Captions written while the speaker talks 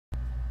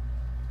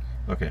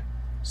Okay,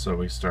 so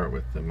we start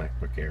with the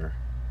MacBook Air,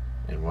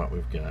 and what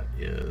we've got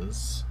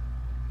is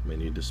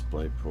menu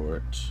display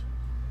port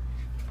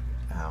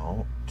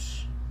out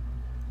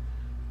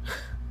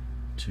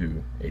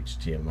to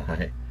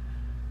HDMI,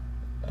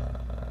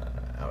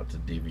 out to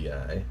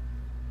DVI,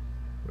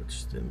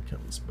 which then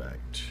comes back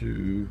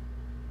to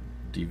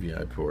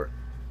DVI port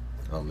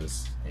on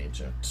this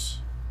ancient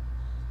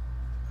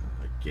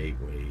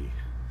Gateway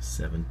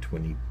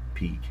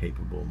 720p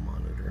capable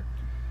monitor.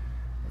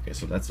 Okay,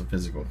 so that's a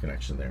physical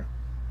connection there.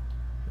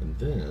 And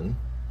then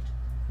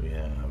we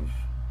have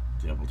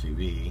the Apple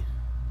TV,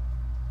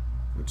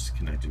 which is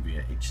connected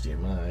via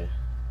HDMI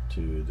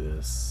to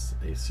this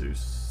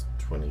Asus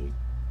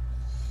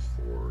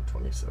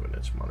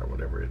 27-inch monitor,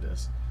 whatever it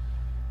is.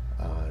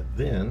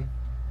 Then,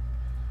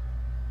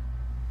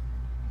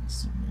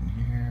 zoom in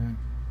here,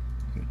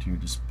 go to your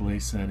display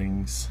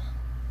settings,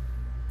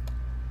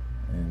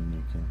 and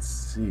you can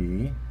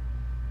see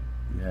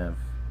you have,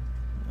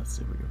 let's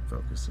see if we can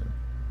focus in.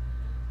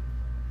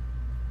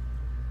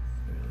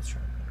 Maybe let's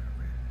try it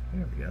over here.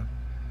 There we go.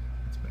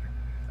 That's better.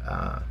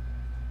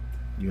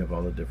 You have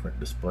all the different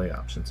display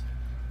options.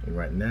 And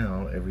right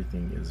now,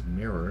 everything is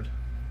mirrored,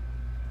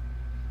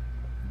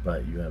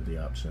 but you have the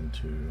option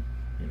to,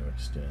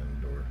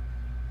 extend or,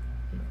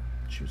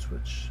 choose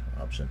which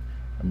option.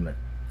 I'm gonna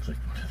click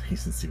one of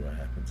these and see what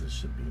happens. It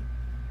should be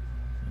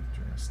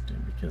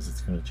interesting because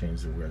it's going to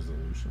change the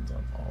resolutions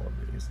on all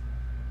of these.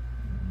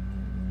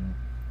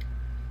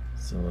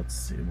 So let's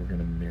see, we're going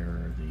to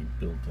mirror the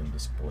built-in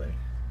display.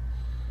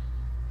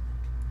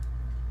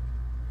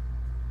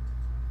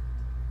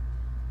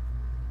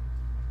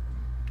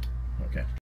 Okay.